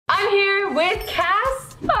with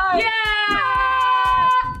Cass. Yeah!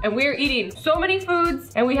 And we're eating so many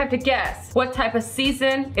foods, and we have to guess what type of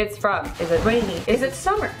season it's from. Is it rainy? Is it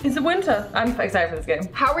summer? Is it winter? I'm excited for this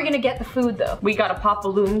game. How are we gonna get the food though? We gotta pop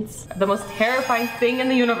balloons. The most terrifying thing in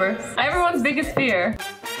the universe. Everyone's biggest fear.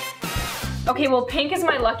 Okay, well pink is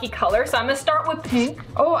my lucky color, so I'm gonna start with pink.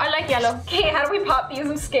 Oh, I like yellow. Okay, how do we pop these?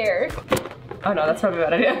 I'm scared. Oh no, that's probably a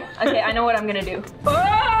bad idea. Okay, I know what I'm gonna do.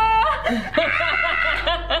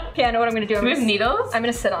 Okay, I know what I'm gonna do. Do we have needles? I'm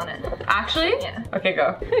gonna sit on it. Actually? Yeah. Okay,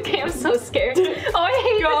 go. Okay, I'm so scared. Oh, I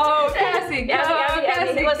hate Go, this. Cassie, go, Cassie,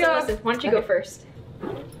 Cassie, go. listen. Why don't you go first?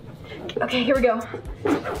 Okay, here we go.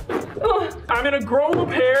 Oh, I'm gonna grow a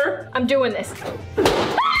pair. I'm doing this.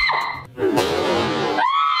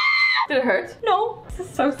 Did it hurt? No. This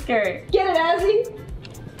is so scary. Get it, Azzy.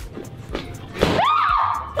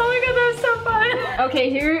 Oh my god, that was so fun. Okay,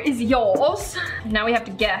 here is yours. Now we have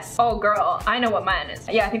to guess. Oh girl, I know what mine is.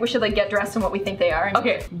 Yeah, I think we should like get dressed in what we think they are.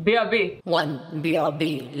 Okay, BRB. 1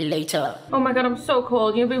 BRB later. Oh my god, I'm so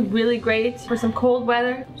cold. You'd be really great for some cold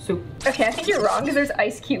weather. Soup. Okay, I think you're wrong because there's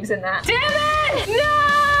ice cubes in that. Damn it!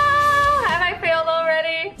 No! Have I failed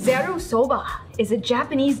already? Zaru soba is a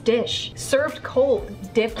Japanese dish served cold,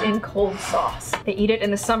 dipped in cold sauce. They eat it in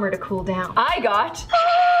the summer to cool down. I got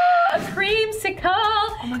A creamsicle!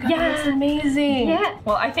 Oh my god, Yeah. that's amazing. yeah.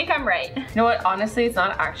 Well, I think I'm right. You know what? Honestly, it's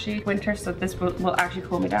not actually winter, so this will actually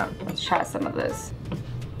cool me down. Let's try some of this.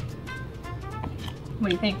 What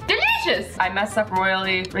do you think? Delicious! I messed up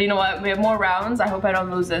royally. But you know what? We have more rounds. I hope I don't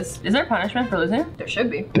lose this. Is there punishment for losing? There should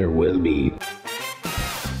be. There will be.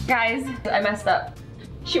 Guys, I messed up.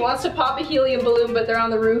 She wants to pop a helium balloon, but they're on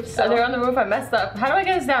the roof, so. Oh, they're on the roof. I messed up. How do I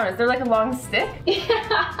get this down? Is there like a long stick?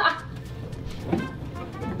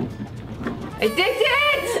 I did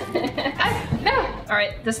it! No. All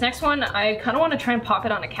right, this next one, I kind of want to try and pop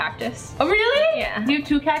it on a cactus. Oh, really? Yeah. You have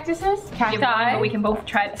 2 cactuses? Give one, Cacti? but we can both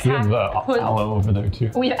try this. We have Put- aloe over there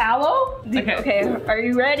too. We have aloe? Okay. Okay, are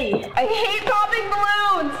you ready? I hate popping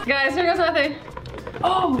balloons! Guys, here goes nothing.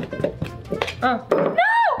 Oh! Oh. No!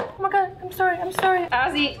 Oh my god, I'm sorry, I'm sorry.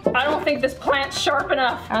 Azzy, I don't think this plant's sharp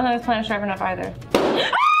enough. I don't think this plan is sharp enough either.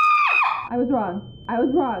 I was wrong. I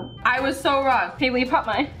was wrong. I was so wrong. Hey, will you pop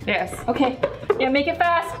mine? Yes. Okay. Yeah, make it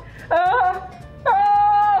fast.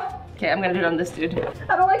 Okay, I'm gonna do it on this dude.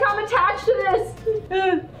 I don't like how I'm attached to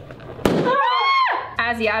this.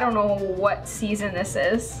 Azzy, I don't know what season this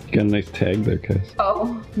is. You got a nice tag there, Cass.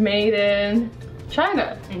 Oh, Made in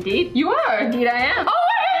China. indeed. You are. Indeed I am. Oh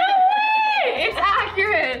my god, no way! It's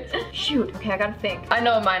accurate. Shoot, okay, I gotta think. I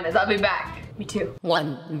know what mine is. I'll be back. Me too.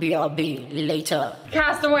 1 BRB later.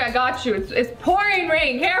 Cass, don't worry, I got you. It's pouring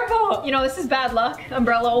rain. Careful. You know, this is bad luck.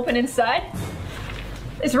 Umbrella open inside.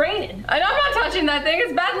 It's raining. I know I'm not touching that thing.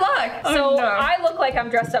 It's bad luck. So Oh, no. I look like I'm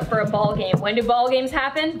dressed up for a ball game. When do ball games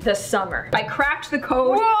happen? The summer. I cracked the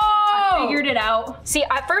code. Whoa! Figured it out. See,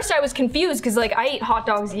 at first I was confused because like I eat hot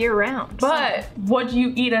dogs year round. But what do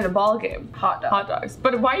you eat at a ball game? Hot dog. Hot dogs.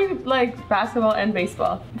 But why do you like basketball and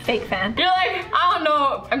baseball? Fake fan. You're like, I don't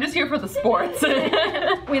know. I'm just here for the sports.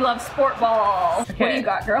 We love sport balls. What Okay. do you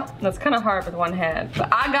got, girl? That's kind of hard with one hand. But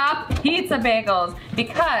I got pizza bagels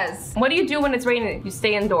because what do you do when it's raining? You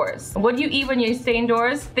stay indoors. What do you eat when you stay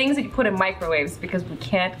indoors? Things that you put in microwaves because we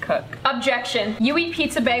can't cook. Objection. You eat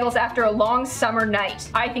pizza bagels after a long summer night.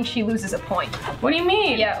 I think she loses a point. What do you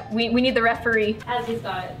mean? Yeah, we need the referee. Azzy's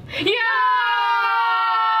got it. Yeah!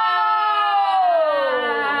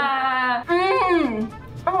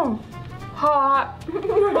 Oh, hot,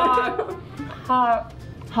 hot, hot.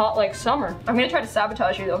 Hot like summer. I'm gonna try to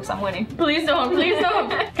sabotage you though because I'm winning. Please don't, please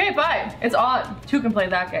don't. Okay, fine. It's on. 2 can play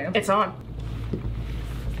that game. It's on.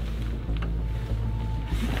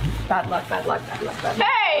 Bad luck, bad luck, bad luck, bad luck.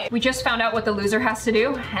 Hey! We just found out what the loser has to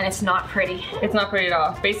do, and it's not pretty. It's not pretty at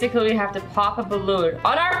all. Basically, we have to pop a balloon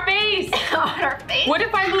on our face. On our face. What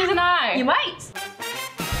if I lose an eye? You might.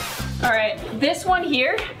 All right, this one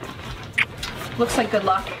here looks like good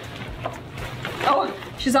luck. Oh,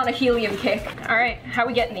 she's on a helium kick. All right, how are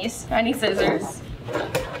we getting these? I need scissors.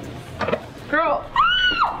 Girl.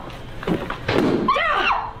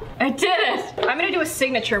 I did it. I'm gonna do a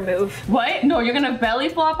signature move. What? No, you're gonna belly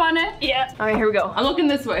flop on it? Yeah. All right, here we go. I'm looking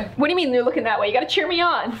this way. What do you mean you're looking that way? You gotta cheer me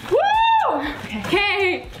on. Woo!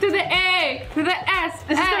 K to the A to the S.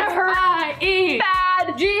 This is gonna hurt. I-E.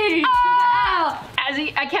 Bad. G Ah!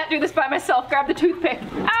 Azzy, I can't do this by myself. Grab the toothpick.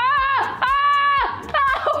 Ah! Ah!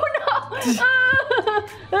 Oh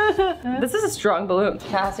no! This is a strong balloon.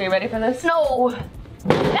 Cass, are you ready for this? No.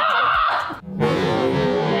 Ah!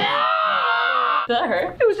 Did that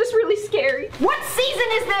hurt? It was just really scary. What season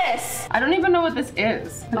is this? I don't even know what this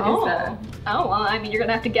is. What is that? Oh, well, I mean, you're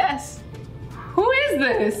gonna have to guess. Who is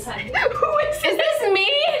this? Who is Is this me?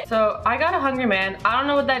 So I got a hungry man. I don't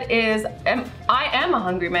know what that is. I am a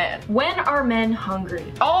hungry man. When are men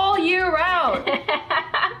hungry? All year round.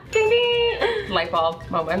 Ding ding. Light bulb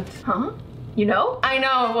moment. Huh? You know? I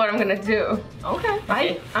know what I'm gonna do.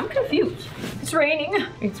 Okay. I'm confused. It's raining.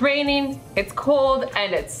 It's raining, it's cold,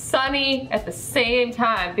 and it's sunny at the same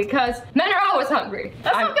time because men are always hungry.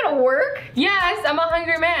 That's not gonna work. Yes, I'm a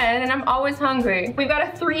hungry man and I'm always hungry. We've got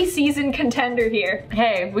a 3-season contender here.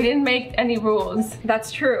 Hey, we didn't make any rules.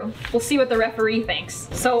 That's true. We'll see what the referee thinks.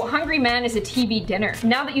 So Hungry Man is a TV dinner.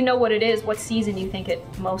 Now that you know what it is, what season do you think it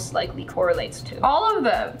most likely correlates to? All of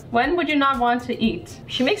them. When would you not want to eat?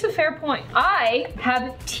 She makes a fair point. I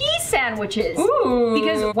have tea sandwiches. Ooh.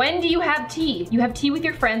 Because when do you have tea? You have tea with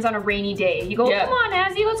your friends on a rainy day. You go, Yeah. come on,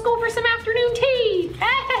 Azzy, let's go for some afternoon tea.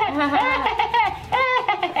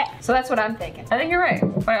 So that's what I'm thinking. I think you're right,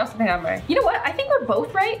 but I also think I'm right. You know what? I think we're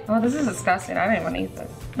both right. Oh, this is disgusting. I don't even want to eat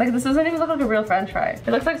this. Like, this doesn't even look like a real French fry. It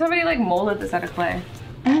looks like somebody like molded this out of clay.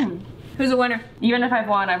 Who's the winner? Even if I've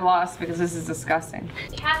won, I've lost because this is disgusting.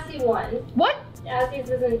 Cassie won. What? Azzy's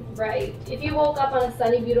isn't right. If you woke up on a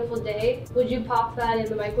sunny, beautiful day, would you pop that in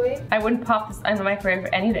the microwave? I wouldn't pop this in the microwave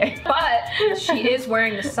any day. But she is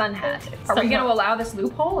wearing the sun hat. Are we gonna allow this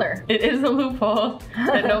loophole or? It is a loophole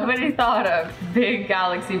that nobody thought of. Big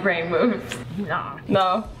galaxy brain moves. Nah.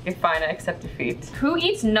 No, you're fine. I accept defeat. Who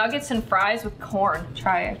eats nuggets and fries with corn?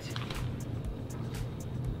 Try it.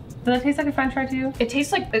 Does it taste like a French fry to you? It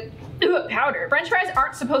tastes like powder. French fries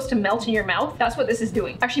aren't supposed to melt in your mouth. That's what this is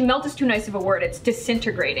doing. Actually, melt is too nice of a word. It's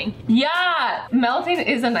disintegrating. Yeah, melting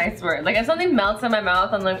is a nice word. Like if something melts in my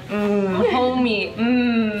mouth, I'm like, homie,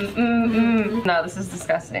 No, this is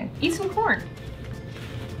disgusting. Eat some corn.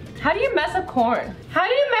 How do you mess up corn? How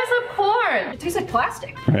do you mess up corn? It tastes like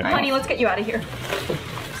plastic. Right. Honey, let's get you out of here.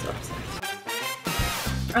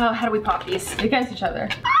 How do we pop these? Against each other.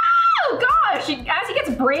 Oh gosh! As he gets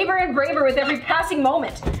braver and braver with every passing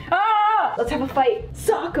moment. Ah! Let's have a fight.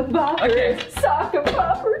 Sock 'em boppers. Okay. Sock 'em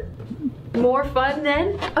boppers. More fun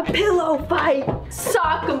than a pillow fight.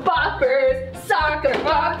 Sock 'em boppers. Sock 'em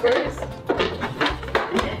boppers.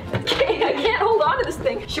 Okay, I can't hold on to this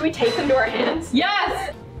thing. Should we take them to our hands?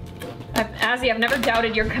 Yes! Azzy, I've never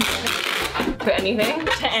doubted your commitment. To anything?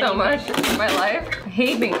 To So anything. much in my life. I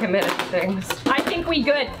hate being committed to things. I think we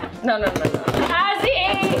good. No, no, no, no.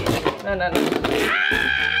 Azzy! No, no,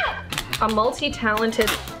 no. A multi-talented.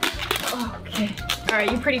 Okay. All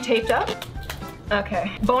right, you pretty taped up?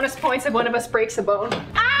 Okay. Bonus points if one of us breaks a bone.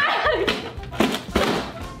 Ah!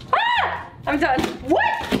 Ah! I'm done.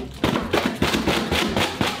 What?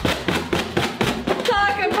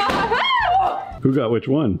 Who got which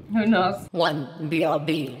one? Who knows? One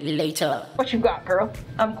BRB later. What you got, girl?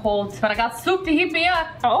 I'm cold, but I got soup to heat me up.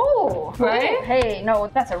 Oh, Right? Ooh, hey, no,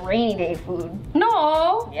 that's a rainy day food.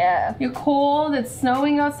 No. Yeah. You're cold, it's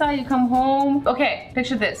snowing outside, you come home. Okay,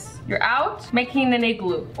 picture this. You're out making an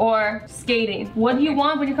igloo or skating. What do you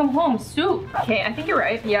want when you come home? Soup. Okay, I think you're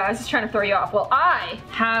right. Yeah, I was just trying to throw you off. Well, I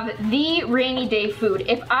have the rainy day food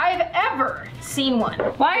if I've ever seen one.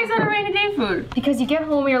 Why is that a rainy day food? Because you get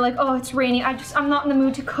home and you're like, oh, it's raining. I'm not in the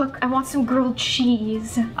mood to cook. I want some grilled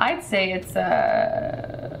cheese. I'd say it's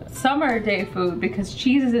a summer day food because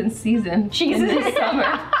cheese is in season. Cheese in is the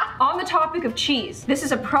summer. On the topic of cheese, this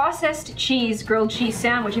is a processed cheese grilled cheese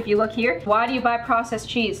sandwich. If you look here, why do you buy processed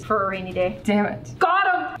cheese for a rainy day? Damn it.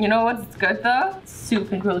 Got him! You know what's good though?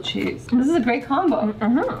 Soup and grilled cheese. This is a great combo.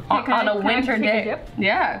 On a winter day.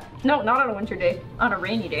 Yeah. No, not on a winter day. On a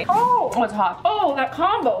rainy day. Oh! Oh, it's hot. Oh, that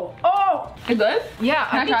combo. Oh! You good? Yeah,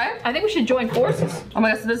 Can I try it? I think we should join forces. Oh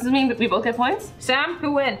my god, so this is mean we both get points? Sam,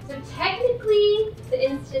 who win? So technically, the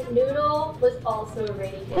instant noodle was also a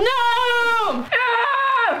rainy day. No!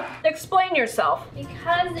 Ah! Explain yourself.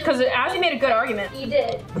 Because Azzy made a good argument. he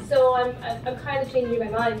did. So I'm kind of changing my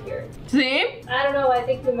mind here. See? I don't know. I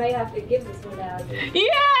think we might have to give this one to Azzy.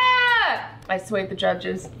 Yeah! I swayed the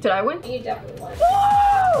judges. Did I win? You definitely won.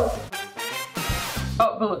 Woo!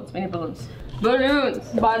 Oh, balloons. We need balloons. Balloons.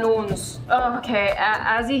 Balloons. Oh, okay,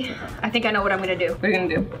 Azzy, I think I know what I'm gonna do. What are you gonna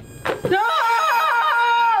do? No!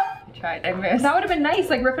 I tried. I missed. That would have been nice,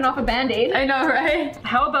 like ripping off a band-aid. I know, right?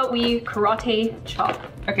 How about we karate chop?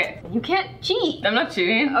 Okay. You can't cheat. I'm not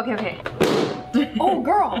cheating. Okay, okay. Oh,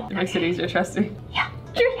 girl. It makes it easier, trust me. Yeah,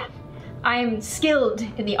 yeah. I'm skilled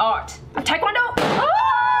in the art of Taekwondo.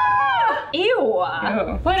 Ah! Ew.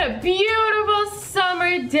 Oh. What a beautiful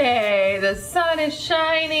summer day. The sun is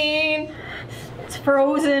shining. It's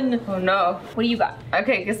frozen. Oh no. What do you got?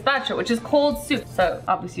 Okay, gazpacho, which is cold soup. So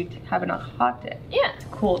obviously you have it on a hot day. Yeah. To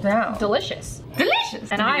cool down. Delicious.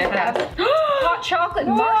 Delicious. And Did you I get have that? hot chocolate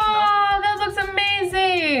marshmallow. Wow, that looks amazing.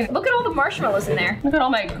 amazing. Look at all the marshmallows in there. Look at all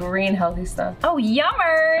my green healthy stuff. Oh,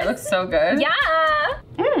 yummers. It looks so good. Yeah.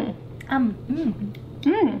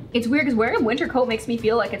 It's weird because wearing a winter coat makes me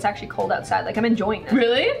feel like it's actually cold outside. Like I'm enjoying this.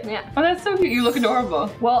 Really? Yeah. Oh, that's so cute. You look adorable.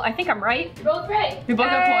 Well, I think I'm right. You're both right. You both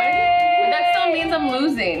have points? That still means I'm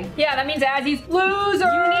losing. Yeah, that means Azzy's loser.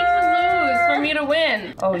 You need to lose for me to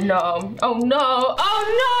win. Oh no. Oh no.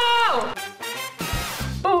 Oh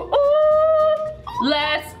no! Ooh, ooh.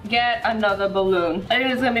 Let's get another balloon. I think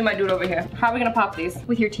this is gonna be my dude over here. How are we gonna pop these?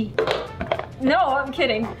 With your teeth. No, I'm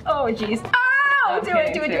kidding. Oh, jeez. Oh, do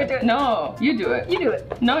it. No, you do it. You do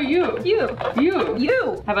it. No, you. You.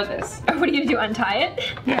 You. How about this? What are you gonna do? Untie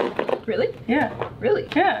it? Yeah. Really? Yeah. Really?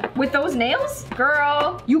 Yeah. With those nails?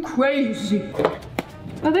 Girl, you crazy.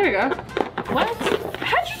 Oh, there you go. What?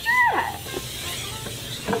 How'd you do that?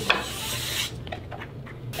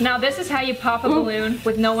 Now this is how you pop a balloon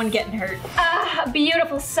with no one getting hurt. Ah, a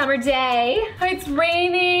beautiful summer day. It's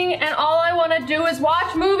raining and all I want to do is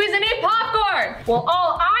watch movies and eat popcorn. Well,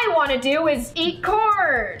 all I want to do is eat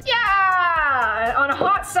corn. Yeah, on a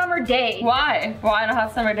hot summer day. Why? Why on a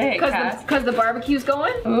hot summer day, Cass? Because the barbecue's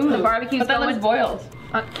going. Ooh, the barbecue's but that going. looks boiled.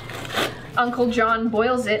 Uncle John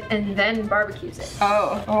boils it and then barbecues it.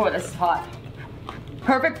 Oh, this is hot.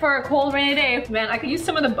 Perfect for a cold, rainy day. Man, I could use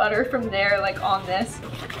some of the butter from there, like on this.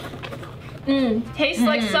 Tastes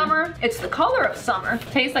like summer. It's the color of summer.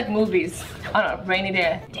 Tastes like movies on a rainy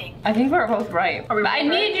day. Dang. I think we're both right. Are we But I both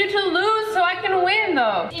right? need you to lose so I can win,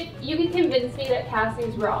 though. If you can convince me that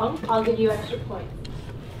Cassie's wrong, I'll give you extra points.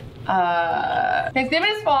 Thanksgiving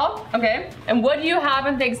is fall, okay? And what do you have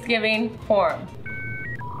in Thanksgiving? Corn.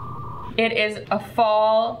 It is a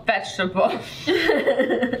fall vegetable.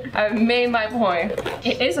 I've made my point.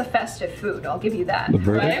 It is a festive food, I'll give you that. The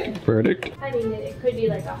verdict? Verdict? I mean, it could be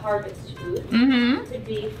like a harvest food. Mm-hmm. It could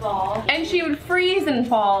be fall. And she would freeze in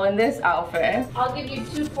fall in this outfit. I'll give you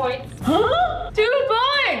 2 points. 2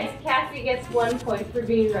 points! Cassie gets 1 point for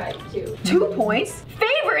being right, too. 2 points?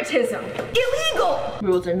 Favoritism! Illegal!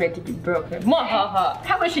 Rules are made to be broken. Mwahaha.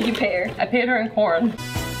 How much did you pay her? I paid her in corn.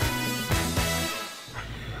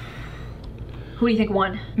 Who do you think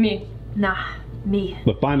won? Me. Nah, me.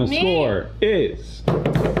 The final Me. score is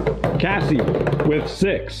Cassie with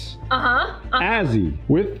 6, Azzy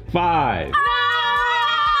with 5.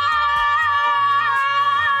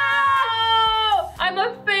 I'm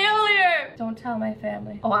a failure! Don't tell my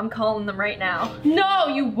family. Oh, I'm calling them right now. No,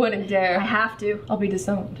 you wouldn't I dare. have to. I'll be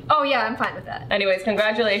disowned. Oh yeah, I'm fine with that. Anyways,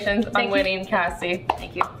 congratulations on Thank you. winning, Cassie.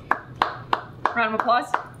 Thank you. Round of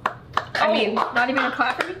applause. I mean, not even a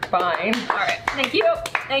clap for me? fine. All right, thank you.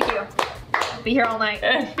 Thank you. I'll be here all night.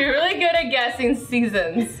 You're really good at guessing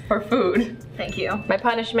seasons for food. Thank you. My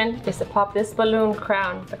punishment is to pop this balloon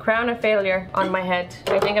crown, the crown of failure, on my head.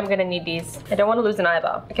 I think I'm gonna need these. I don't want to lose an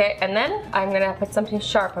eyeball. Okay, and then I'm gonna put something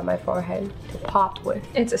sharp on my forehead to pop with.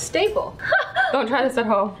 It's a staple. Don't try this at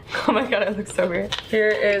home. Oh my god, it looks so weird. Here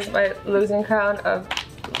is my losing crown of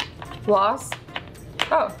loss.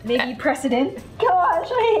 Oh, Maybe precedent. Gosh,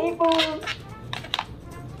 I hate balloons.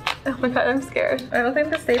 oh my god, I'm scared. I don't think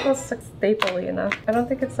the staple's stapley enough. I don't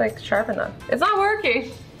think it's like sharp enough. It's not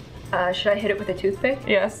working. Should I hit it with a toothpick?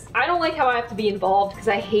 Yes. I don't like how I have to be involved because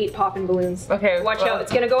I hate popping balloons. Okay. Watch well, out,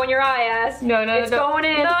 it's gonna go in your eye, ass. No, no, It's no. going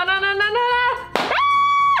in. No, no, no, no, no, no.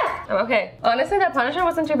 Ah! I'm okay. Honestly, that punishment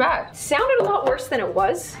wasn't too bad. Sounded a lot worse than it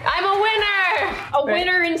was. I'm a winner! A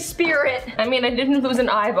winner in spirit. I mean, I didn't lose an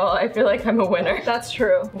eyeball. I feel like I'm a winner. That's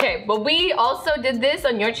true. Okay, but we also did this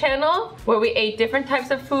on your channel where we ate different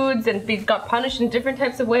types of foods and we got punished in different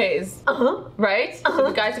types of ways. Right? So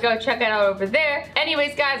you guys go check it out over there.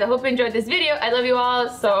 Anyways, guys, I hope you enjoyed this video. I love you all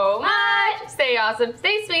so much. Stay awesome,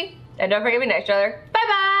 stay sweet, and don't forget to be nice to each other.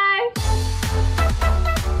 Bye-bye!